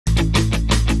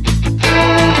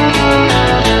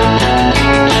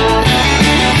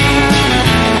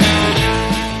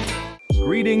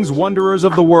Wanderers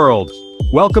of the world.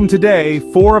 Welcome to day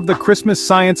 4 of the Christmas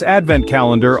Science Advent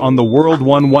Calendar on the World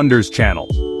One Wonders channel.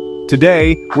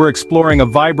 Today, we're exploring a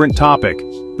vibrant topic,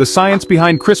 the science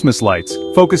behind Christmas lights,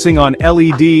 focusing on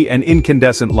LED and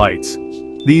incandescent lights.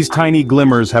 These tiny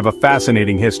glimmers have a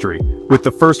fascinating history, with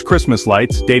the first Christmas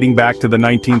lights, dating back to the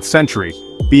 19th century,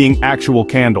 being actual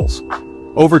candles.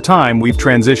 Over time, we've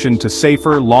transitioned to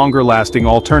safer, longer-lasting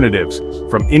alternatives,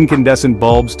 from incandescent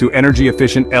bulbs to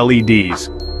energy-efficient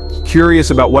LEDs.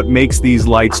 Curious about what makes these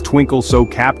lights twinkle so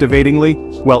captivatingly?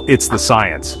 Well, it's the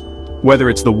science. Whether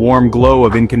it's the warm glow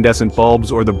of incandescent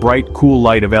bulbs or the bright, cool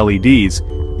light of LEDs,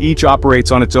 each operates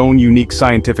on its own unique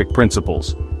scientific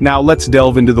principles. Now let's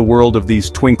delve into the world of these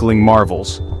twinkling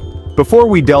marvels. Before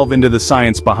we delve into the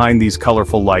science behind these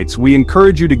colorful lights, we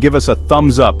encourage you to give us a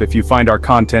thumbs up if you find our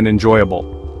content enjoyable.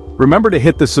 Remember to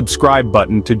hit the subscribe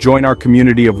button to join our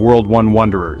community of World One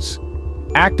Wanderers.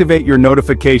 Activate your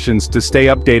notifications to stay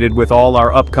updated with all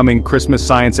our upcoming Christmas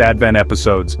Science Advent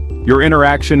episodes. Your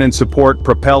interaction and support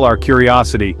propel our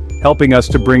curiosity, helping us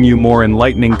to bring you more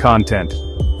enlightening content.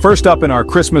 First up in our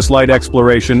Christmas light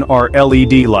exploration are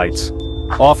LED lights.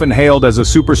 Often hailed as a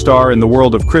superstar in the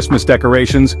world of Christmas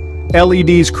decorations,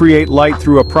 LEDs create light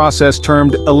through a process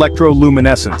termed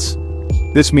electroluminescence.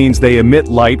 This means they emit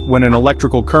light when an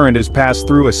electrical current is passed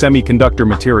through a semiconductor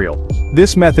material.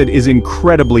 This method is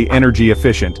incredibly energy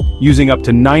efficient, using up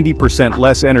to 90%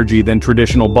 less energy than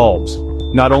traditional bulbs.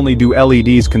 Not only do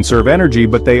LEDs conserve energy,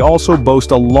 but they also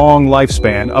boast a long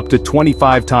lifespan, up to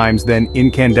 25 times than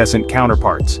incandescent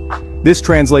counterparts. This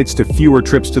translates to fewer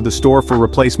trips to the store for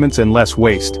replacements and less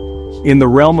waste. In the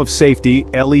realm of safety,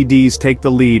 LEDs take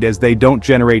the lead as they don't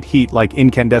generate heat like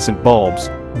incandescent bulbs,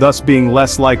 thus being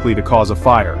less likely to cause a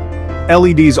fire.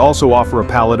 LEDs also offer a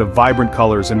palette of vibrant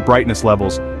colors and brightness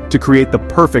levels to create the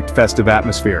perfect festive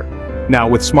atmosphere. Now,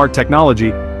 with smart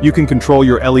technology, you can control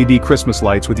your LED Christmas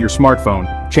lights with your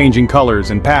smartphone, changing colors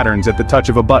and patterns at the touch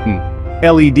of a button.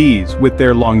 LEDs, with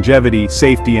their longevity,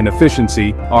 safety, and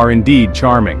efficiency, are indeed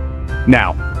charming.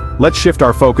 Now, let's shift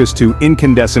our focus to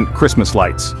incandescent Christmas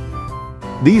lights.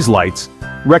 These lights,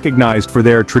 recognized for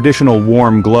their traditional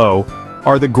warm glow,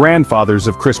 are the grandfathers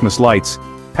of Christmas lights,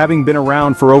 having been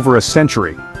around for over a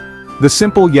century. The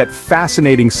simple yet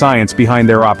fascinating science behind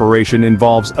their operation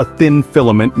involves a thin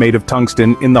filament made of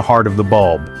tungsten in the heart of the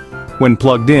bulb. When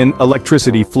plugged in,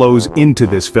 electricity flows into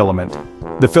this filament.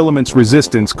 The filament's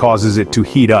resistance causes it to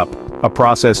heat up, a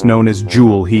process known as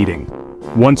Joule heating.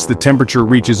 Once the temperature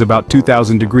reaches about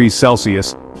 2000 degrees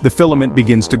Celsius, the filament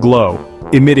begins to glow,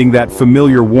 emitting that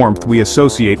familiar warmth we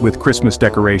associate with Christmas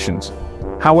decorations.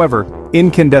 However,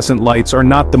 incandescent lights are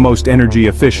not the most energy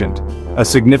efficient. A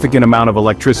significant amount of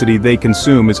electricity they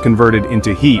consume is converted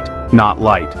into heat, not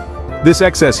light. This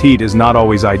excess heat is not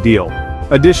always ideal.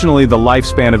 Additionally, the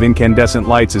lifespan of incandescent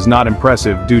lights is not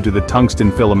impressive due to the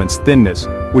tungsten filament's thinness,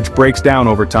 which breaks down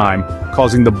over time,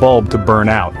 causing the bulb to burn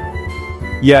out.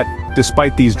 Yet,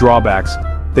 despite these drawbacks,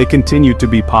 they continue to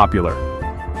be popular.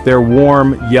 Their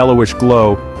warm, yellowish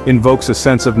glow invokes a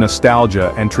sense of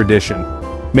nostalgia and tradition,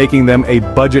 making them a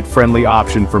budget-friendly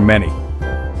option for many.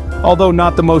 Although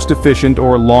not the most efficient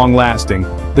or long-lasting,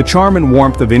 the charm and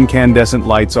warmth of incandescent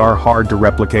lights are hard to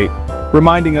replicate,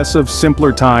 reminding us of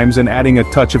simpler times and adding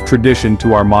a touch of tradition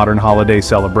to our modern holiday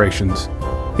celebrations.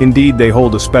 Indeed, they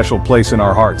hold a special place in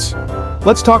our hearts.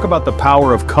 Let's talk about the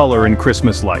power of color in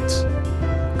Christmas lights.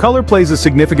 Color plays a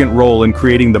significant role in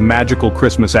creating the magical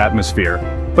Christmas atmosphere,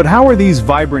 but how are these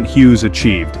vibrant hues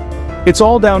achieved? It's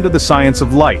all down to the science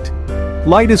of light.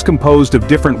 Light is composed of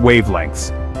different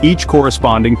wavelengths, each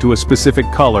corresponding to a specific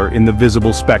color in the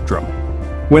visible spectrum.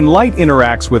 When light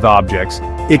interacts with objects,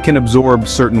 it can absorb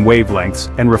certain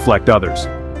wavelengths and reflect others.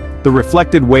 The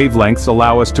reflected wavelengths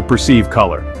allow us to perceive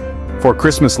color. For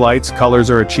Christmas lights, colors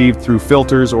are achieved through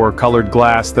filters or colored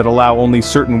glass that allow only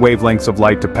certain wavelengths of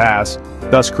light to pass,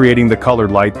 thus creating the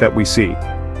colored light that we see.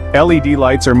 LED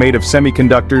lights are made of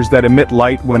semiconductors that emit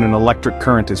light when an electric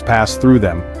current is passed through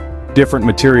them. Different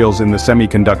materials in the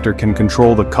semiconductor can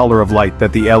control the color of light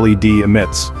that the LED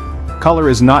emits. Color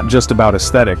is not just about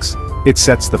aesthetics, it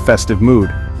sets the festive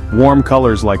mood. Warm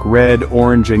colors like red,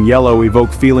 orange, and yellow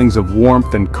evoke feelings of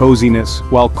warmth and coziness,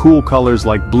 while cool colors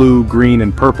like blue, green,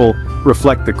 and purple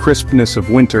reflect the crispness of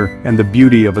winter and the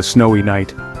beauty of a snowy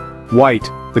night. White,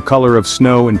 the color of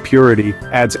snow and purity,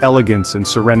 adds elegance and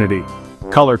serenity.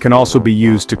 Color can also be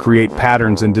used to create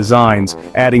patterns and designs,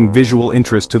 adding visual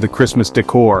interest to the Christmas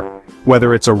decor.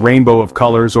 Whether it's a rainbow of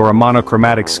colors or a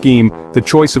monochromatic scheme, the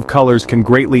choice of colors can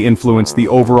greatly influence the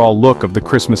overall look of the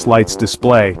Christmas lights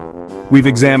display. We've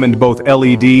examined both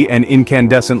LED and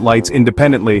incandescent lights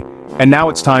independently, And now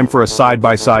it's time for a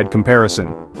side-by-side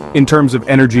comparison. In terms of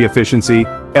energy efficiency,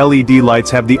 LED lights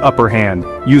have the upper hand,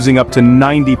 using up to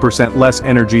 90% less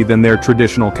energy than their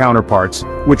traditional counterparts,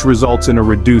 which results in a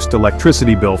reduced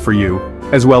electricity bill for you,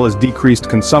 as well as decreased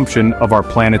consumption of our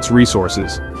planet's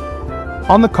resources.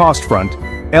 On the cost front,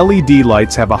 LED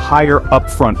lights have a higher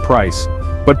upfront price,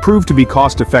 but prove to be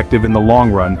cost-effective in the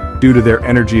long run due to their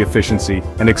energy efficiency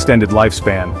and extended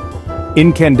lifespan.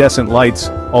 Incandescent lights,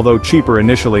 although cheaper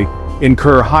initially,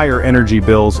 incur higher energy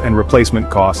bills and replacement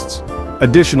costs.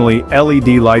 Additionally,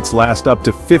 LED lights last up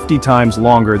to 50 times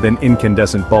longer than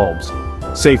incandescent bulbs.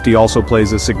 Safety also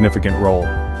plays a significant role.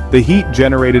 The heat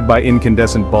generated by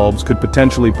incandescent bulbs could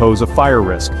potentially pose a fire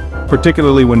risk,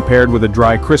 particularly when paired with a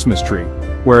dry Christmas tree,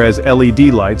 whereas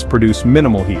LED lights produce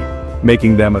minimal heat,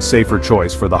 making them a safer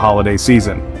choice for the holiday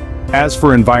season. As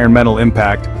for environmental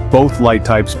impact, both light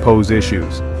types pose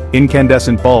issues.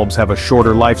 Incandescent bulbs have a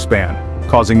shorter lifespan,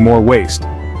 causing more waste,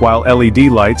 while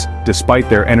LED lights, despite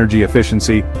their energy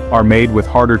efficiency, are made with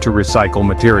harder-to-recycle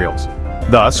materials.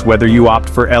 Thus, whether you opt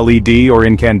for LED or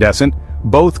incandescent,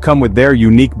 both come with their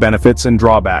unique benefits and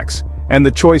drawbacks, and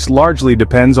the choice largely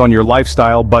depends on your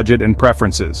lifestyle, budget, and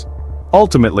preferences.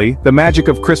 Ultimately, the magic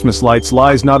of Christmas lights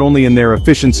lies not only in their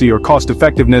efficiency or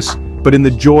cost-effectiveness, but in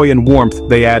the joy and warmth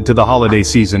they add to the holiday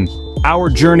season. Our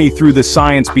journey through the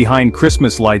science behind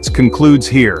Christmas lights concludes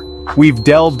here. We've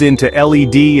delved into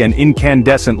LED and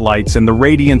incandescent lights and the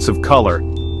radiance of color.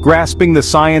 Grasping the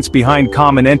science behind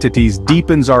common entities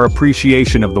deepens our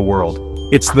appreciation of the world.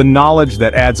 It's the knowledge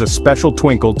that adds a special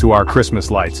twinkle to our Christmas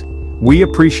lights. We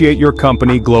appreciate your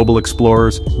company, Global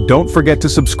Explorers. Don't forget to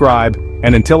subscribe,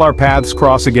 and until our paths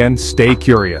cross again, stay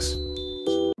curious.